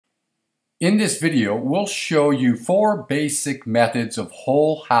In this video, we'll show you 4 basic methods of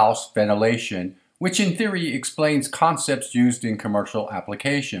whole house ventilation, which in theory explains concepts used in commercial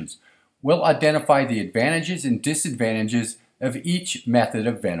applications. We'll identify the advantages and disadvantages of each method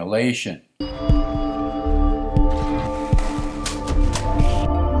of ventilation.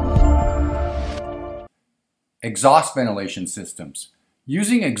 Exhaust ventilation systems.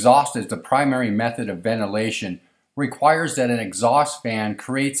 Using exhaust as the primary method of ventilation requires that an exhaust fan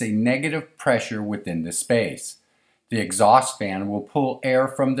creates a negative pressure within the space. The exhaust fan will pull air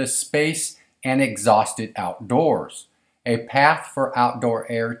from the space and exhaust it outdoors. A path for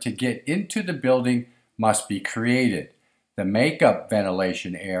outdoor air to get into the building must be created. The makeup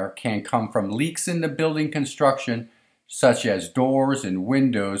ventilation air can come from leaks in the building construction, such as doors and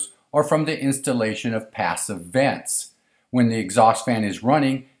windows, or from the installation of passive vents. When the exhaust fan is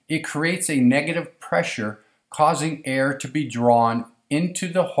running, it creates a negative pressure, causing air to be drawn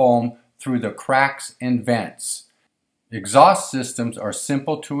into the home through the cracks and vents. Exhaust systems are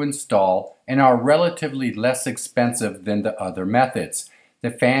simple to install and are relatively less expensive than the other methods.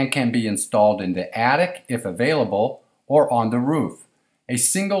 The fan can be installed in the attic if available or on the roof. A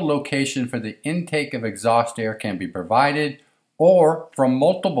single location for the intake of exhaust air can be provided, or from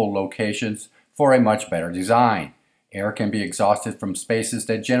multiple locations for a much better design. Air can be exhausted from spaces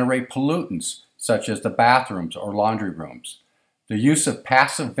that generate pollutants, such as the bathrooms or laundry rooms. The use of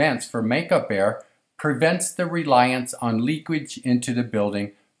passive vents for makeup air prevents the reliance on leakage into the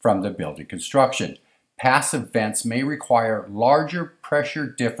building from the building construction. Passive vents may require larger pressure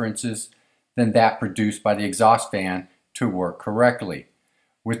differences than that produced by the exhaust fan to work correctly.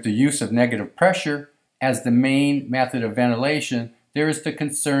 With the use of negative pressure as the main method of ventilation, there is the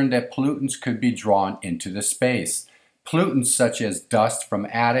concern that pollutants could be drawn into the space. Pollutants such as dust from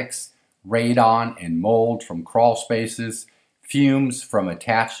attics, radon and mold from crawl spaces, fumes from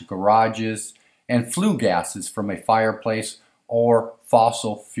attached garages, and flue gases from a fireplace or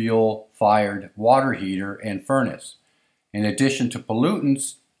fossil fuel-fired water heater and furnace. In addition to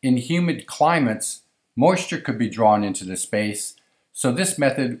pollutants, in humid climates, moisture could be drawn into the space, so this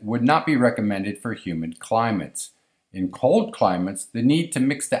method would not be recommended for humid climates. In cold climates, the need to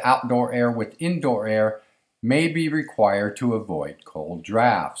mix the outdoor air with indoor air may be required to avoid cold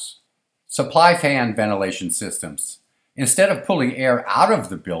drafts. Supply fan ventilation systems. Instead of pulling air out of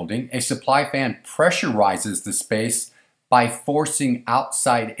the building, a supply fan pressurizes the space by forcing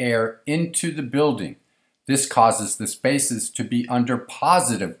outside air into the building. This causes the spaces to be under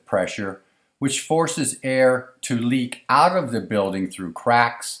positive pressure, which forces air to leak out of the building through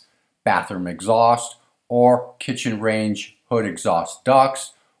cracks, bathroom exhaust, or kitchen range hood exhaust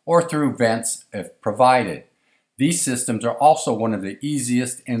ducts, or through vents if provided. These systems are also one of the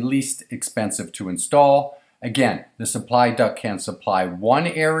easiest and least expensive to install. Again, the supply duct can supply one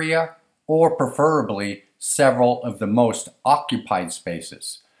area or preferably several of the most occupied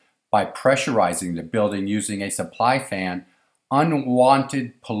spaces. By pressurizing the building using a supply fan,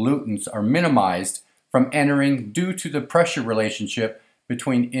 unwanted pollutants are minimized from entering due to the pressure relationship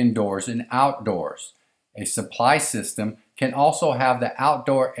between indoors and outdoors. A supply system can also have the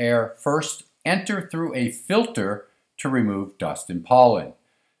outdoor air first enter through a filter to remove dust and pollen.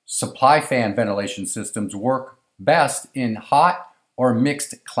 Supply fan ventilation systems work best in hot or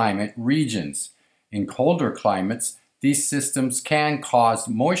mixed climate regions. In colder climates, these systems can cause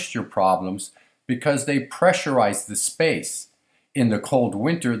moisture problems because they pressurize the space. In the cold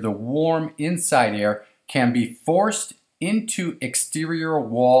winter, the warm inside air can be forced into exterior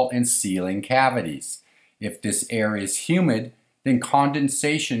wall and ceiling cavities. If this air is humid, then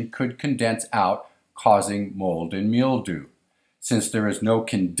condensation could condense out, causing mold and mildew. Since there is no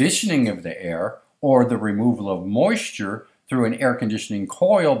conditioning of the air or the removal of moisture through an air conditioning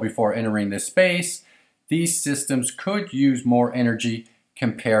coil before entering the space, these systems could use more energy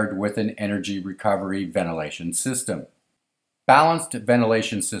compared with an energy recovery ventilation system. Balanced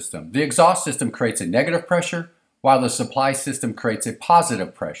ventilation system. The exhaust system creates a negative pressure, while the supply system creates a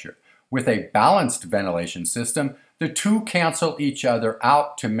positive pressure. With a balanced ventilation system, the two cancel each other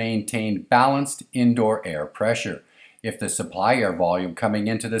out to maintain balanced indoor air pressure. If the supply air volume coming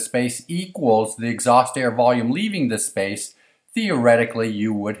into the space equals the exhaust air volume leaving the space, theoretically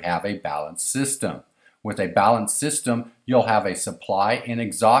you would have a balanced system. With a balanced system, you'll have a supply and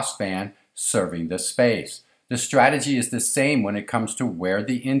exhaust fan serving the space. The strategy is the same when it comes to where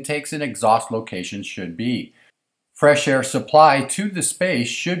the intakes and exhaust locations should be. Fresh air supply to the space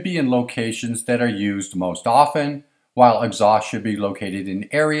should be in locations that are used most often, while exhaust should be located in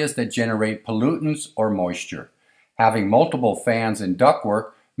areas that generate pollutants or moisture. Having multiple fans and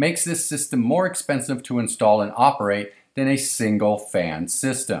ductwork makes this system more expensive to install and operate than a single fan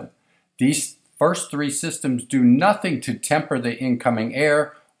system. These first three systems do nothing to temper the incoming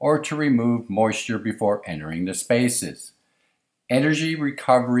air or to remove moisture before entering the spaces. Energy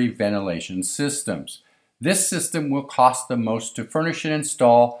Recovery Ventilation Systems. This system will cost the most to furnish and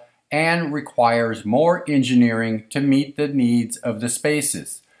install and requires more engineering to meet the needs of the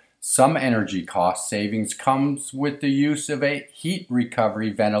spaces. Some energy cost savings comes with the use of a heat recovery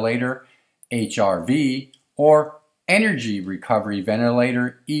ventilator, HRV, or energy recovery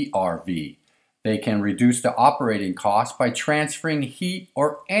ventilator, ERV. They can reduce the operating cost by transferring heat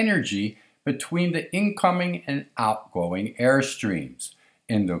or energy between the incoming and outgoing air streams.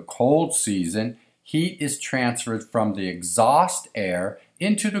 In the cold season, heat is transferred from the exhaust air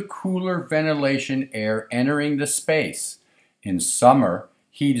into the cooler ventilation air entering the space. In summer,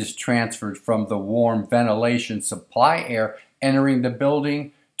 heat is transferred from the warm ventilation supply air entering the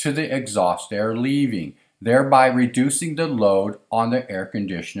building to the exhaust air leaving, thereby reducing the load on the air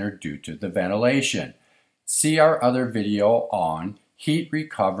conditioner due to the ventilation. See our other video on heat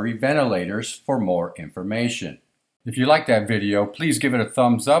recovery ventilators for more information. If you like that video, please give it a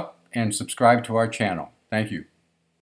thumbs up and subscribe to our channel. Thank you.